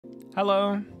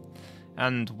Hello,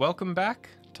 and welcome back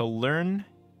to Learn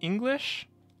English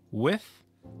with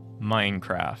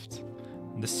Minecraft,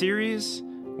 the series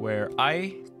where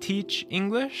I teach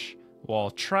English while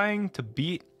trying to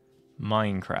beat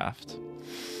Minecraft.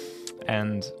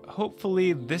 And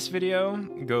hopefully this video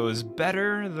goes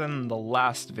better than the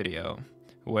last video,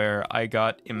 where I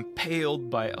got impaled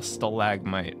by a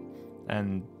stalagmite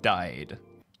and died.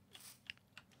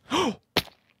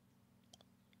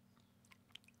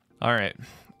 Alright,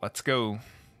 let's go.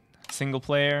 Single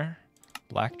player,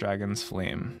 Black Dragon's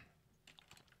Flame.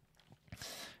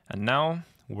 And now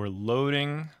we're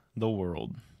loading the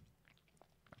world.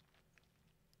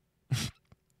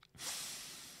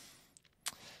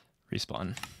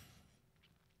 Respawn.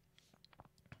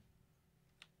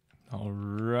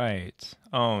 Alright.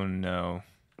 Oh no.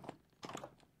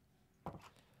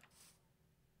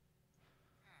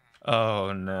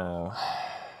 Oh no.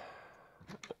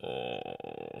 Oh.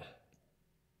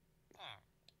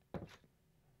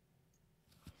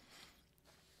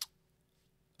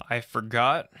 I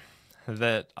forgot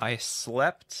that I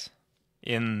slept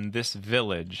in this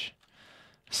village.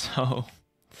 So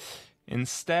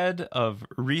instead of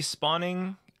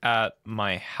respawning at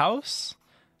my house,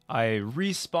 I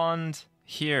respawned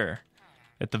here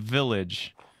at the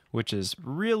village, which is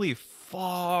really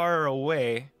far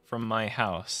away from my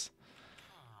house.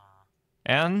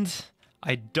 And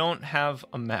I don't have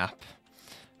a map,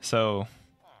 so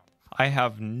I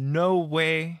have no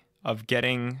way of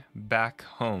getting back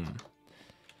home.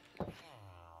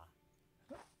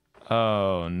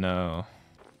 Oh no.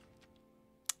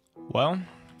 Well,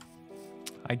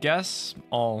 I guess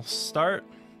I'll start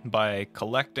by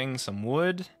collecting some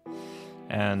wood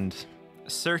and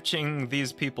searching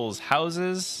these people's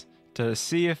houses to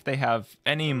see if they have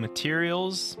any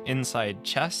materials inside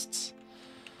chests.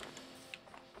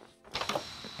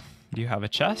 Do you have a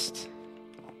chest?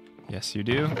 Yes, you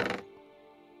do.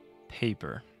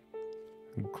 Paper.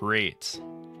 Great.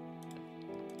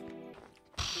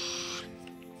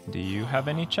 Do you have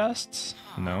any chests?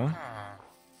 No.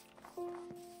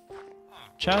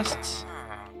 Chests?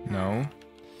 No.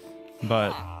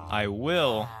 But I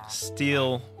will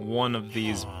steal one of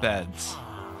these beds.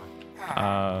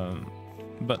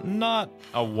 But not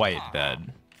a white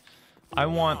bed. I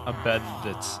want a bed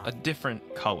that's a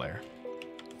different color.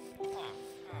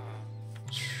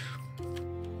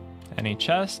 Any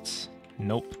chests?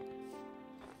 Nope.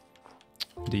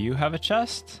 Do you have a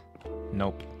chest?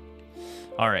 Nope.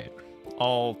 Alright,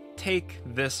 I'll take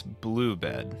this blue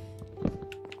bed.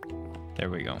 There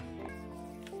we go.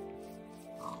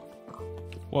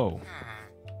 Whoa.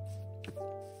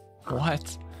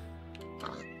 What?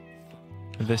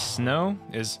 The snow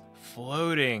is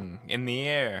floating in the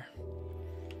air.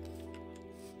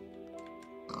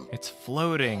 It's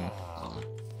floating.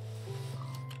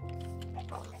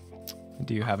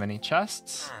 Do you have any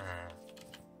chests?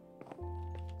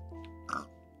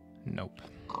 Nope.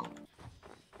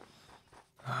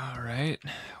 Alright,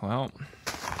 well,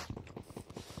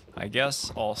 I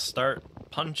guess I'll start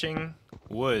punching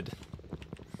wood.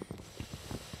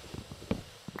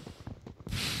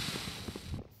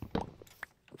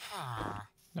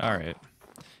 Alright,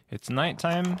 it's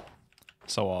nighttime,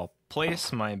 so I'll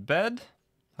place my bed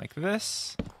like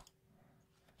this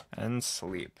and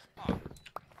sleep.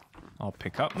 I'll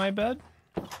pick up my bed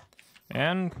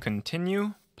and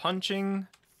continue punching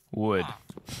wood.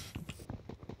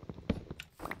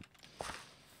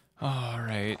 All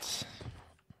right.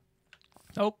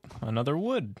 Oh, another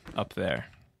wood up there.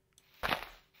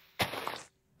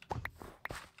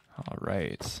 All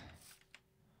right.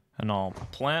 And I'll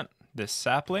plant this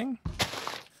sapling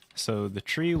so the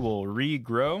tree will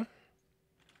regrow.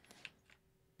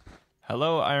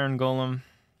 Hello, Iron Golem.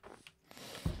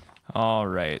 All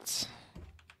right.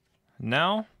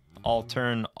 Now I'll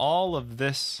turn all of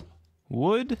this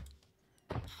wood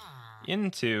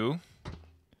into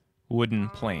wooden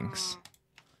planks,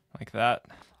 like that.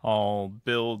 I'll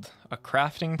build a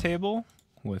crafting table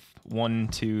with 1,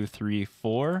 2, 3,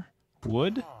 4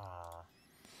 wood.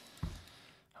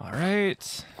 All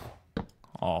right,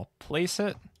 I'll place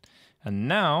it, and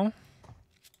now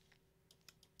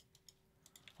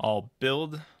I'll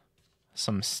build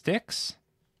some sticks,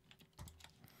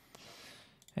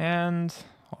 and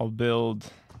I'll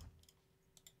build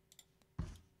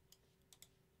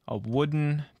a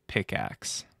wooden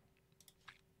pickaxe.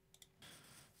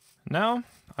 Now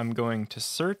I'm going to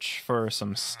search for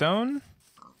some stone.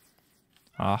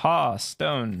 Aha,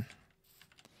 stone.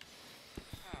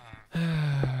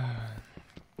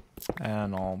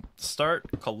 And I'll start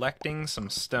collecting some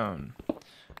stone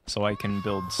so I can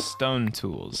build stone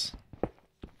tools.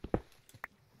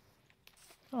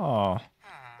 Oh,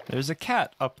 there's a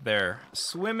cat up there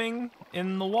swimming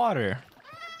in the water.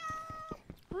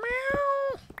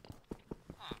 Meow.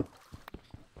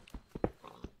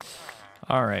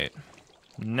 All right.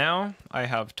 Now I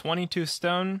have 22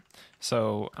 stone,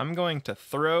 so I'm going to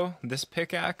throw this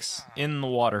pickaxe in the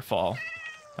waterfall,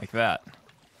 like that.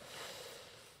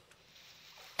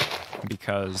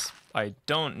 Because I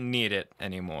don't need it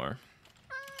anymore.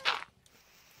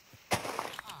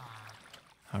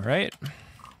 All right.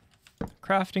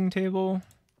 Crafting table.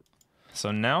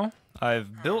 So now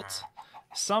I've built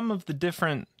some of the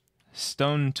different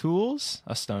stone tools,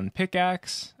 a stone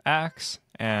pickaxe, axe,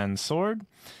 and sword,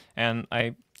 and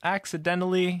I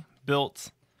accidentally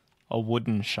built a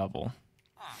wooden shovel.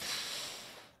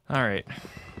 All right.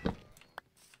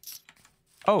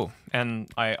 Oh, and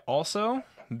I also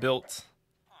built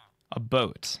a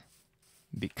boat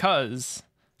because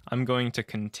I'm going to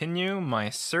continue my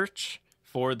search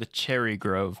for the cherry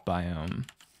grove biome.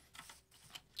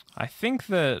 I think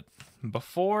that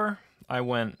before I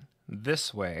went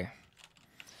this way.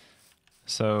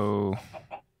 So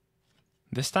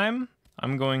this time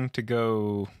I'm going to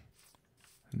go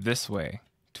this way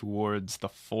towards the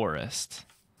forest.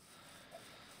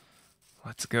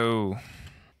 Let's go.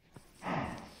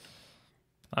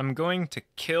 I'm going to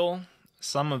kill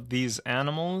some of these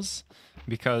animals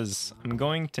because I'm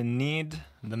going to need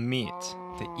the meat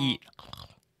to eat.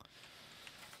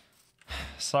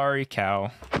 Sorry,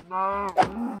 cow.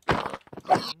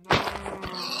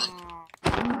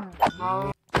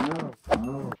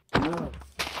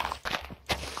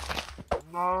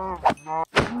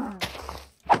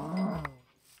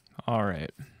 All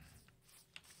right.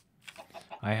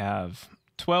 I have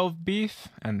 12 beef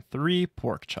and 3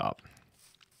 pork chop.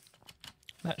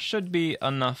 That should be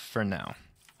enough for now.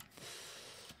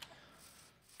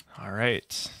 All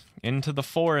right, into the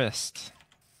forest.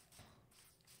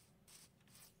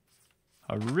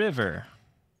 A river.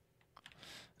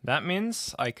 That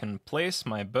means I can place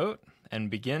my boat and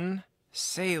begin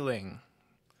sailing.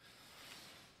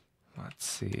 Let's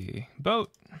see,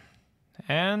 boat,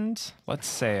 and let's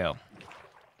sail.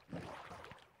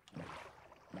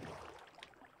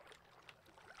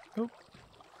 Oop.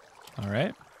 All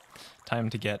right. Time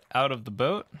to get out of the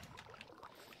boat.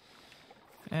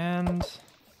 And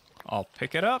I'll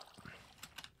pick it up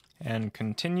and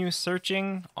continue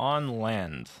searching on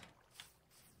land.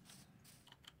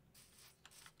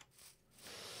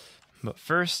 But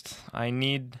first, I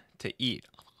need to eat.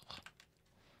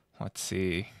 Let's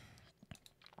see.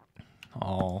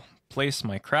 I'll place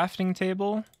my crafting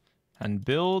table and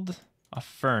build a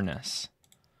furnace.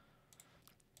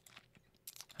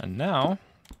 And now,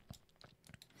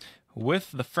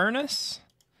 with the furnace,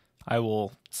 I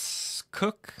will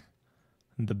cook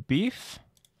the beef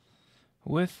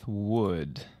with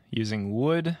wood, using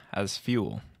wood as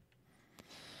fuel.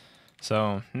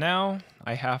 So now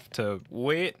I have to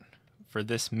wait for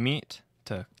this meat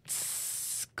to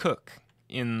cook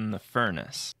in the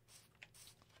furnace.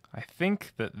 I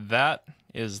think that that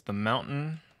is the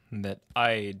mountain that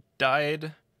I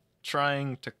died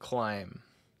trying to climb.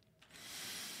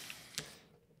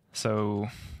 So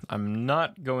I'm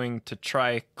not going to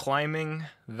try climbing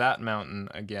that mountain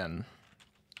again.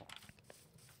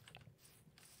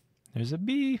 There's a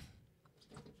bee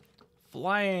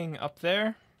flying up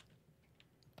there.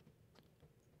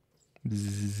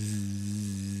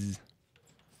 Bzzz.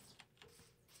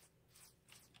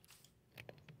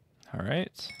 All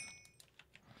right.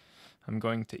 I'm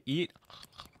going to eat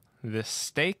this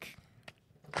steak.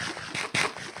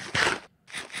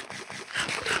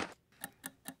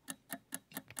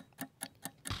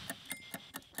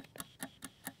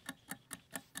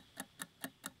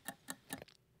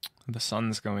 The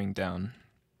sun's going down.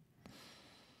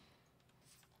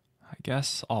 I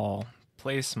guess I'll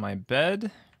place my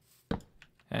bed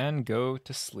and go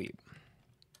to sleep.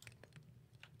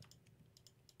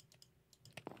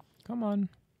 Come on.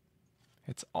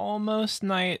 It's almost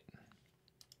night.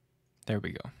 There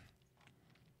we go.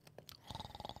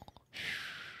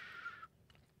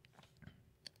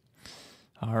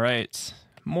 All right.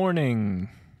 Morning.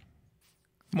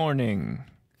 Morning.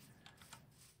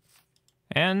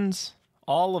 And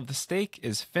all of the steak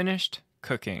is finished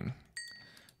cooking.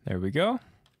 There we go.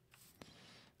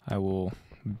 I will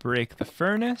break the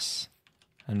furnace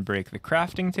and break the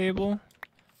crafting table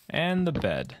and the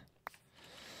bed.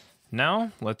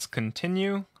 Now let's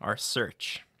continue our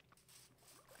search.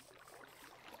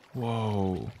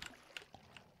 Whoa.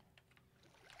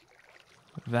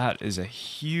 That is a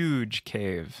huge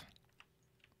cave.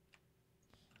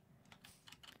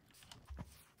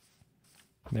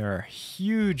 There are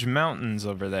huge mountains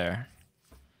over there.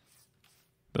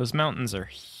 Those mountains are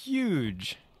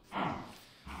huge.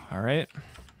 All right,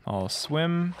 I'll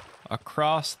swim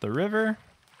across the river.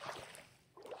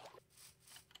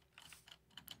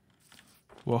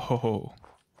 Whoa.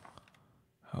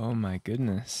 Oh my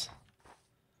goodness.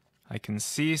 I can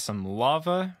see some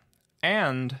lava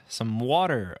and some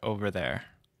water over there.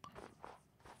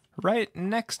 Right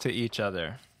next to each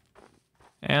other.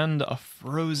 And a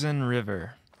frozen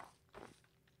river.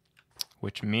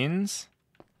 Which means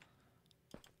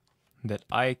that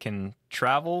I can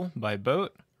travel by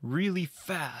boat really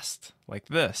fast, like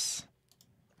this.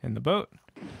 In the boat.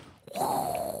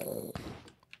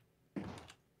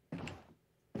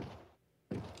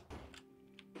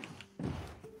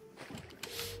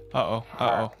 Uh-oh,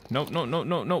 uh-oh. No, no, no,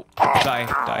 no, no. Die,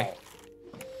 die.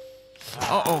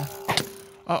 Uh-oh.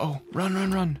 Uh-oh. Run,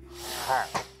 run, run.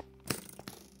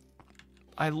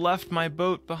 I left my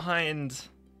boat behind.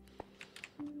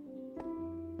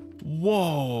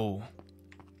 Whoa.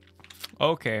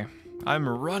 Okay. I'm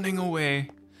running away.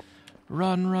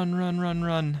 Run, run, run, run,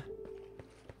 run.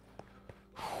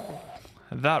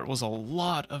 That was a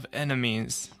lot of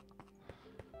enemies.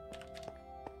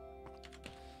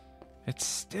 It's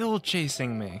still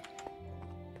chasing me.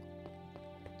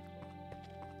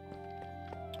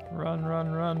 Run,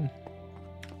 run, run.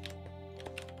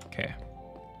 Okay.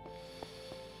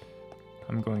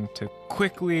 I'm going to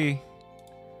quickly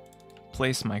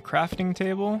place my crafting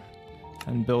table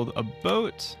and build a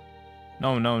boat.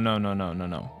 No, no, no, no, no, no,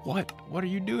 no. What? What are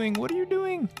you doing? What are you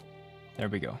doing? There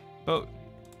we go. Boat.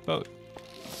 Boat.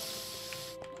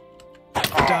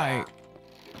 Die.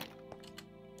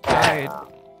 Died.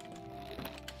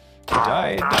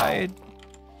 Die, died.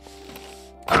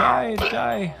 Die,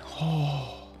 die.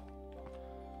 Oh.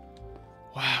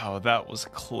 Wow, that was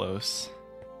close.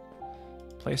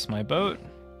 Place my boat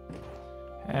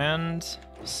and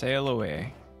sail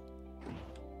away.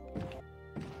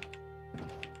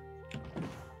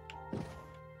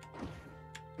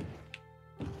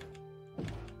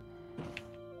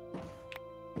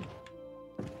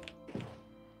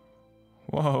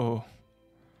 Whoa.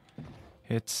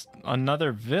 It's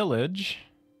another village.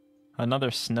 Another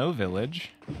snow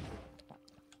village.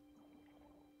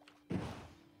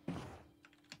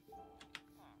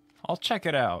 I'll check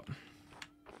it out.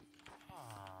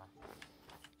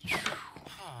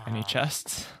 Any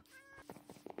chests?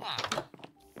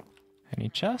 Any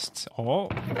chests? Oh.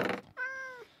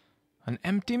 An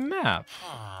empty map.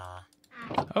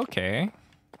 Okay.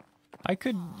 I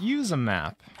could use a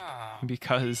map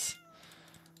because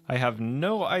I have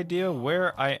no idea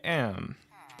where I am.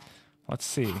 Let's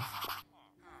see.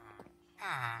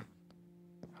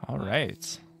 All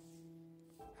right.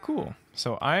 Cool.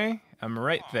 So I am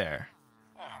right there.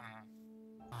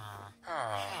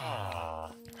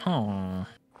 Oh.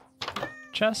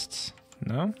 Chests?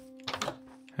 No?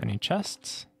 Any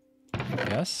chests?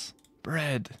 Yes.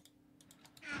 Bread.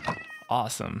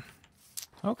 Awesome.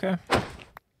 Okay.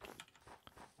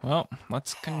 Well,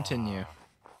 let's continue.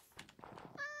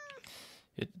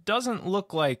 It doesn't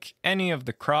look like any of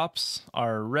the crops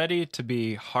are ready to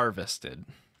be harvested.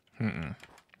 All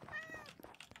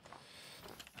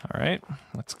right,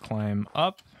 let's climb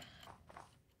up.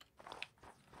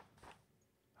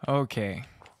 Okay,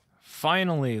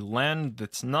 finally land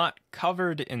that's not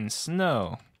covered in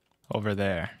snow over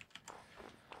there.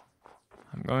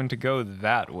 I'm going to go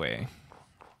that way.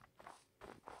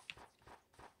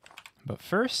 But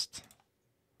first,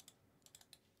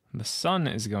 the sun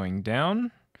is going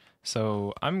down,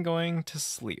 so I'm going to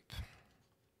sleep.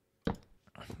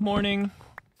 Morning,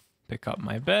 pick up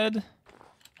my bed,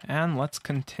 and let's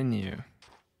continue.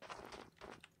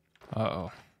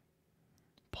 Uh-oh.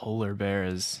 Polar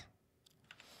bears.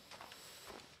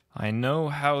 I know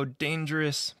how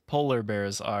dangerous polar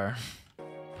bears are.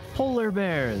 Polar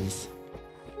bears!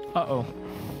 Uh-oh.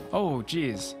 Oh,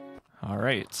 geez. All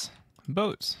right.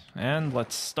 Boat. And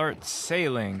let's start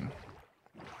sailing.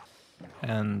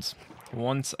 And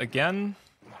once again,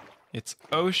 it's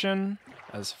ocean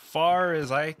as far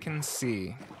as I can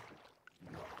see.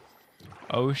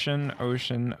 Ocean,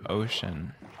 ocean,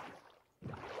 ocean.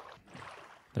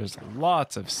 There's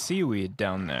lots of seaweed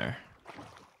down there.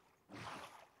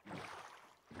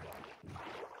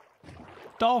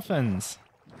 Dolphins!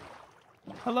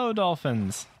 Hello,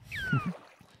 dolphins!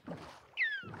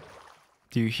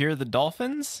 Do you hear the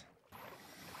dolphins?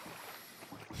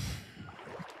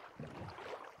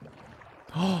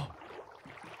 Oh!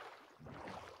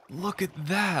 Look at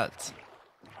that!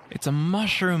 It's a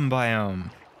mushroom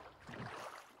biome!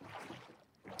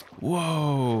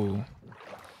 Whoa!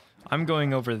 I'm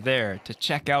going over there to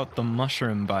check out the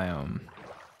mushroom biome.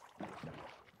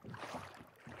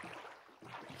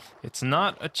 It's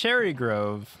not a cherry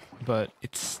grove, but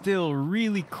it's still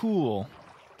really cool.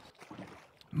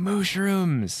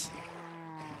 Mushrooms!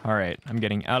 Alright, I'm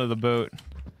getting out of the boat.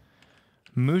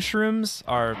 Mushrooms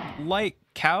are like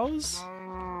cows,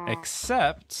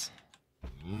 except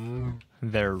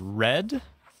they're red,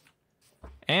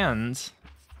 and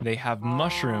they have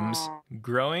mushrooms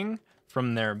growing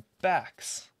from their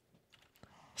backs.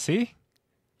 See?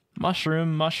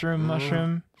 Mushroom, mushroom,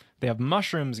 mushroom. They have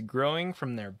mushrooms growing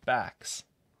from their backs.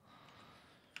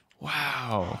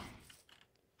 Wow.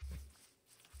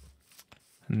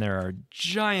 And there are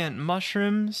giant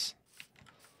mushrooms.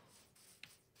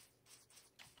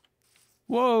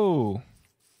 Whoa!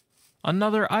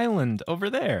 Another island over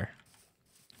there.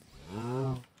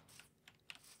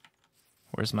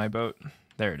 Where's my boat?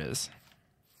 There it is.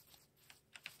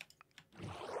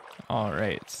 All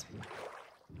right.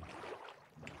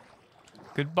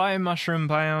 Goodbye, mushroom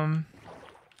biome.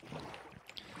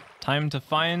 Time to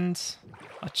find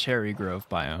a cherry grove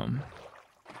biome.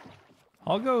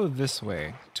 I'll go this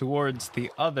way, towards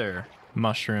the other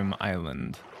mushroom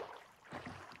island.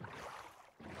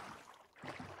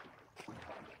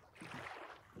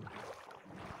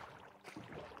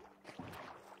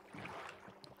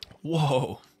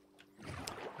 Whoa!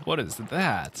 What is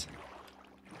that?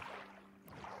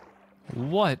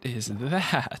 What is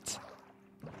that?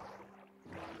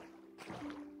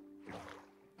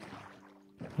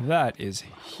 That is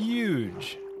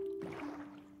huge.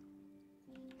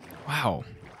 Wow.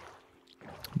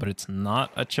 But it's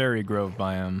not a cherry grove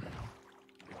biome.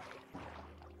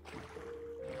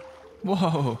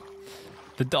 Whoa!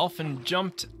 The dolphin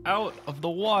jumped out of the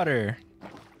water.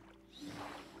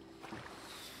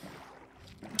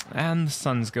 And the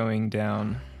sun's going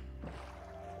down.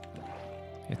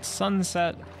 It's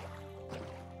sunset.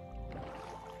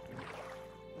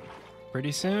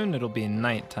 Pretty soon it'll be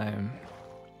nighttime.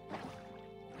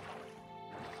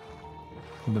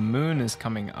 The moon is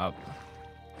coming up.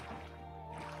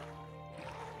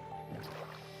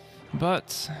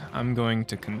 But I'm going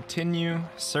to continue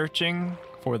searching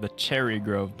for the cherry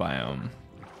grove biome,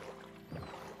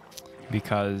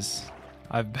 because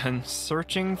I've been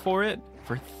searching for it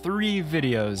for 3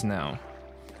 videos now.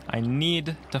 I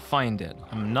need to find it.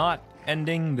 I'm not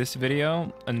ending this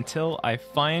video until I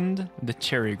find the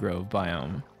cherry grove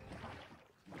biome.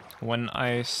 When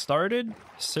I started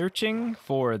searching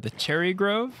for the cherry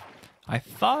grove, I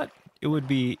thought it would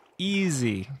be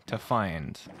easy to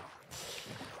find.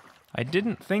 I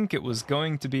didn't think it was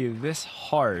going to be this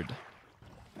hard.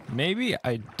 Maybe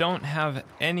I don't have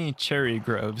any cherry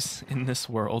groves in this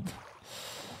world.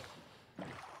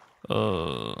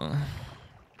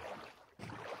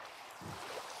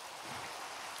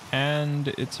 And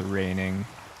it's raining.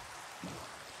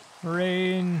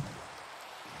 Rain.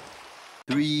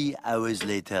 3 hours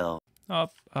later.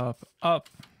 Up, up, up,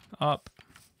 up.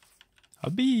 A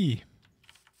bee.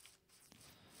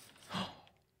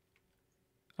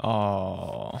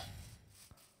 Oh.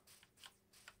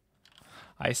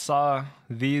 I saw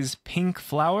these pink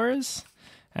flowers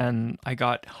and I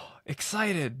got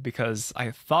excited because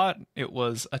I thought it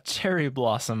was a cherry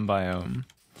blossom biome.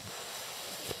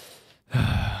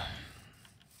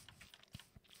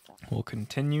 We'll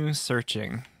continue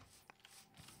searching.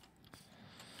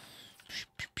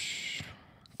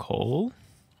 Coal.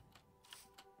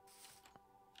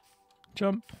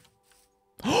 Jump.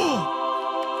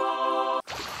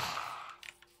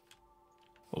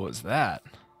 What was that?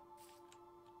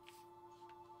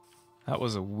 That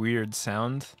was a weird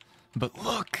sound. But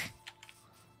look!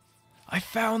 I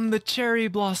found the cherry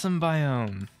blossom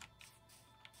biome!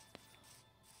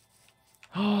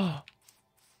 Oh!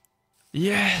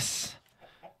 Yes!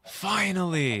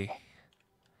 Finally!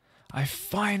 I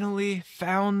finally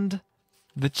found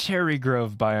the cherry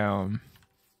grove biome.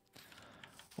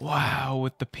 Wow,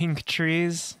 with the pink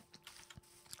trees.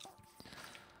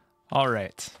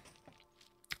 Alright.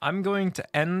 I'm going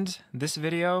to end this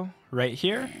video right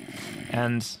here,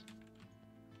 and...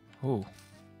 Oh,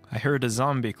 I heard a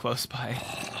zombie close by.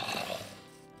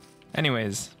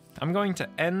 Anyways, I'm going to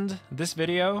end this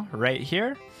video right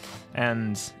here,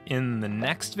 and in the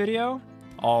next video,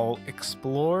 I'll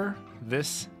explore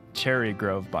this cherry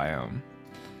grove biome.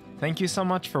 Thank you so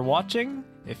much for watching.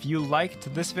 If you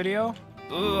liked this video,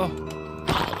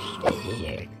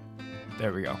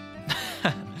 there we go.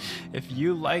 If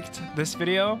you liked this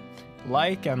video,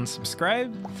 like and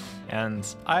subscribe, and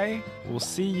I will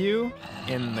see you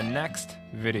in the next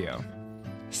video.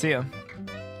 See ya.